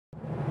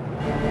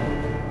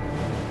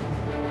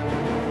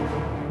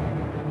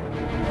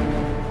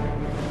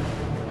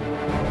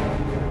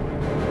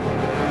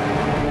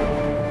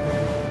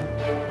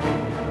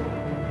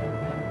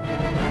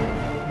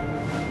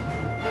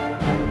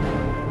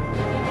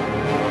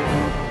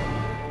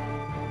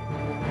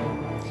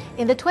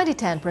In the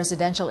 2010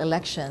 presidential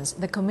elections,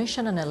 the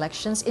Commission on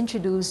Elections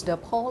introduced the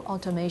poll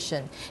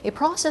automation, a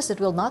process that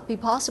will not be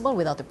possible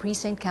without the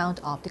precinct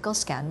count optical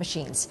scan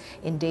machines.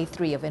 In Day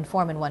 3 of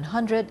Inform in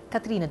 100,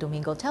 Katrina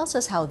Domingo tells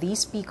us how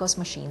these PCOS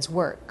machines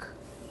work.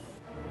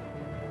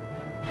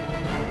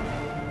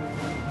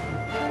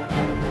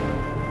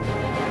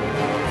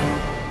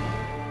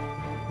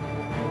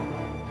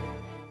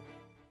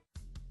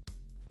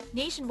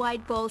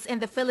 Nationwide polls in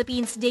the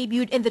Philippines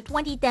debuted in the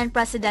 2010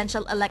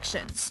 presidential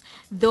elections,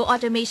 though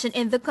automation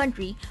in the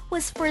country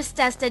was first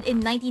tested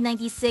in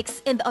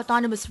 1996 in the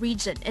autonomous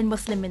region in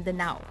Muslim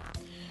Mindanao.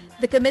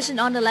 The Commission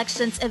on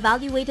Elections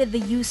evaluated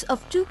the use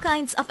of two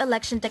kinds of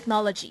election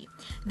technology.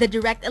 The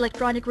direct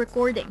electronic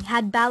recording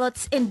had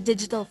ballots in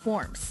digital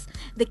forms.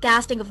 The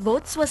casting of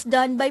votes was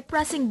done by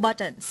pressing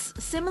buttons,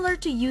 similar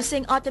to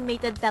using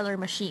automated teller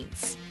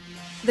machines.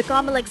 The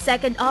COMELEC's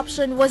second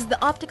option was the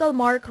optical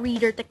mark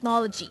reader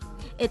technology.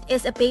 It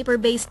is a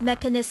paper-based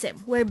mechanism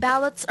where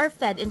ballots are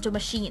fed into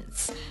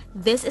machines.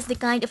 This is the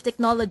kind of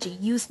technology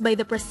used by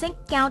the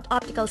precinct count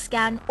optical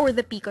scan or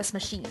the PCOS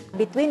machine.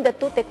 Between the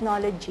two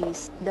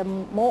technologies, the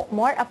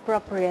more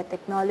appropriate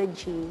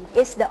technology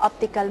is the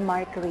optical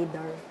mark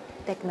reader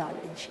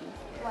technology.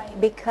 Why?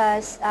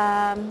 Because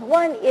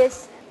one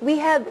is we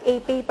have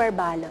a paper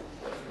ballot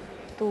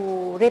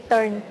to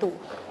return to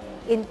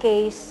in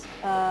case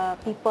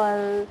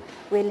people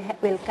will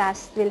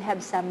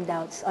have some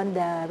doubts on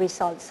the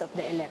results of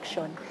the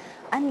election.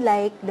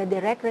 Unlike the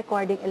direct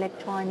recording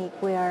electronic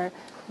where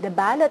the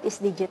ballot is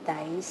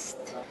digitized,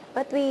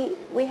 but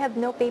we have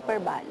no paper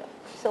ballot.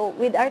 So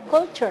with our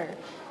culture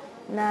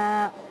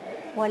na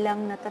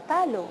walang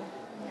natatalo,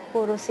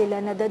 puro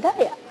sila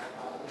nadadaya.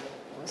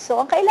 So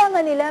ang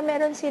kailangan nila,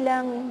 meron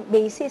silang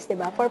basis, di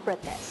ba, for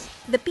protest.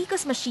 The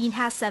PCOS machine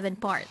has 7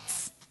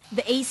 parts.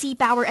 The AC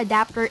power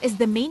adapter is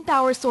the main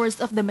power source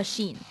of the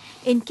machine.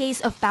 In case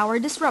of power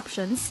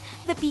disruptions,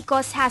 the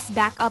PCOS has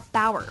backup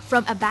power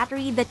from a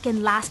battery that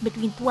can last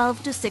between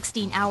 12 to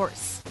 16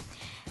 hours.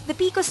 The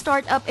PCOS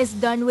startup is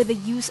done with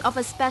the use of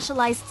a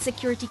specialized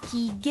security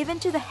key given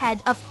to the head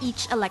of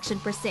each election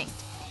precinct.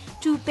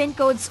 2 PIN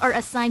codes are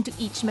assigned to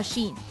each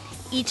machine.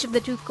 Each of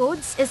the 2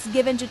 codes is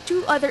given to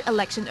 2 other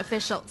election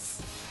officials.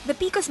 The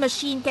PCOS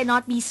machine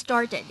cannot be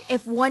started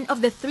if one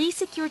of the 3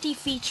 security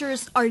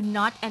features are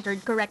not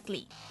entered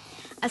correctly.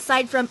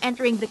 Aside from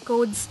entering the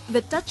codes,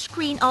 the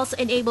touchscreen also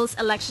enables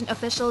election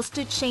officials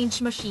to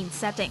change machine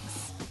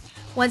settings.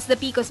 Once the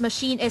PCOS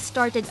machine is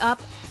started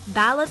up,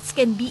 ballots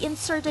can be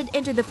inserted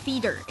into the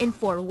feeder in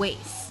 4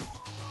 ways.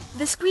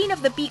 The screen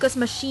of the PCOS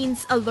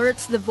machines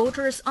alerts the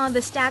voters on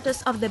the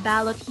status of the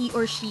ballot he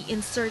or she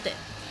inserted.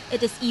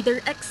 It is either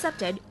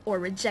accepted or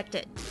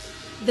rejected.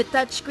 The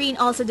touchscreen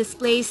also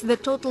displays the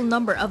total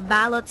number of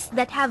ballots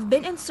that have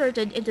been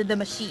inserted into the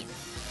machine.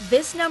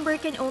 This number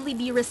can only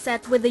be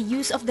reset with the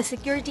use of the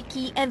security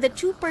key and the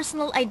 2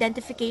 personal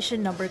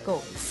identification number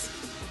codes.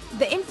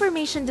 The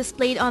information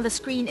displayed on the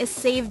screen is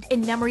saved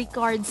in memory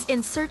cards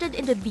inserted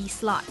into these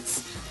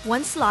slots.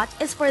 One slot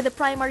is for the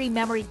primary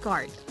memory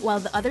card,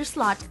 while the other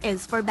slot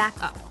is for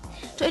backup.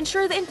 To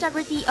ensure the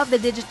integrity of the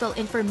digital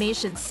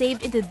information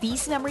saved into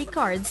these memory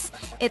cards,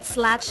 its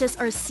latches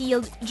are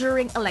sealed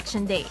during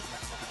election day.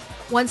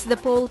 Once the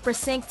poll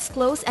precincts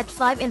close at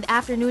 5 in the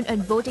afternoon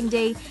on voting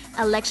day,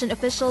 election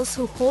officials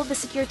who hold the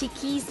security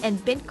keys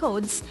and PIN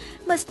codes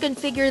must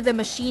configure the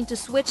machine to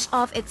switch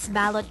off its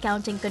ballot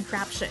counting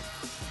contraption.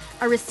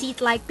 A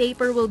receipt-like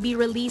paper will be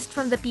released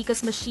from the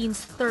PCOS machine's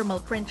thermal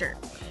printer.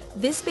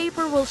 This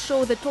paper will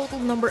show the total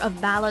number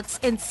of ballots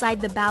inside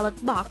the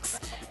ballot box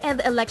and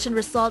the election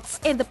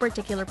results in the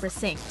particular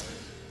precinct.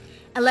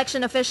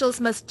 Election officials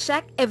must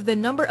check if the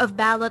number of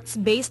ballots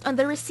based on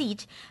the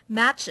receipt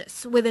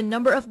matches with the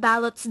number of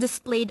ballots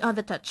displayed on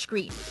the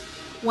touchscreen.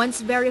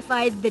 Once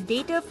verified, the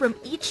data from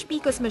each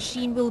PCOS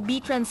machine will be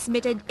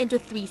transmitted into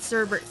 3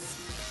 servers.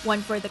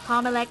 One for the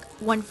COMELEC,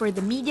 one for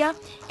the media,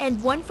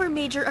 and one for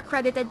major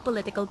accredited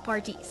political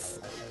parties.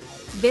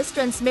 This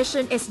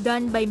transmission is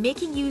done by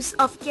making use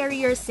of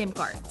carrier SIM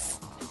cards.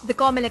 The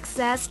COMELEC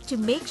says to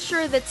make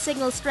sure that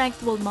signal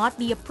strength will not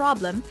be a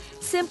problem,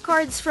 SIM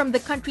cards from the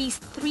country's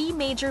 3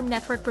 major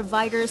network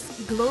providers,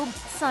 Globe,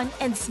 Sun,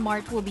 and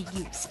Smart, will be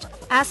used.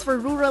 As for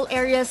rural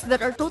areas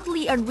that are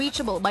totally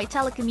unreachable by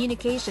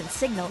telecommunication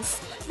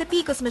signals, the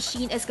PCOS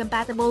machine is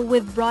compatible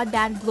with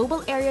broadband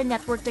global area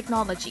network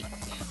technology.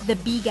 The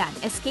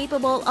BGAN is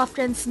capable of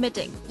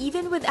transmitting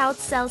even without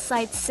cell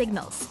site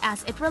signals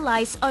as it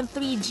relies on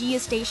 3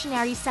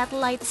 geostationary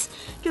satellites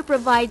to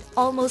provide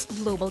almost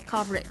global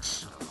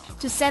coverage.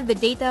 To send the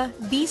data,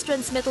 these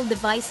transmittal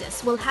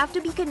devices will have to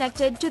be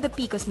connected to the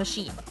PCOS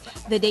machine.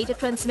 The data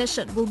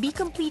transmission will be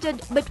completed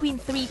between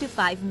 3 to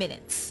 5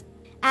 minutes.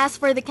 As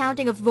for the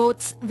counting of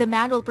votes, the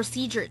manual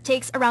procedure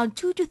takes around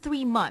 2 to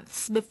 3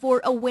 months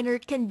before a winner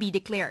can be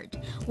declared.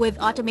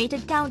 With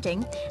automated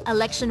counting,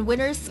 election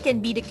winners can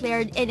be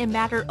declared in a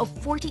matter of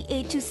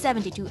 48 to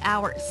 72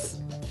 hours.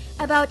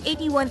 About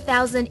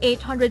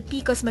 81,800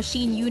 PCOS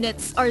machine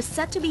units are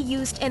set to be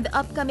used in the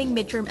upcoming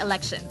midterm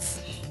elections.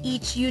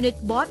 Each unit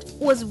bought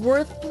was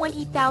worth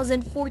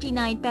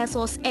 20,049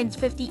 pesos and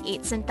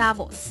 58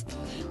 centavos.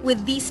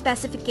 With these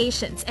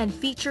specifications and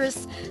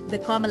features, the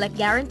COMELEC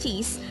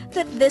guarantees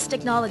that this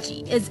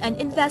technology is an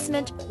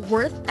investment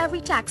worth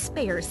every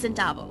taxpayer's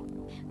centavo.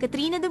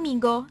 Katrina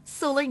Domingo,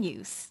 Solar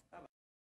News.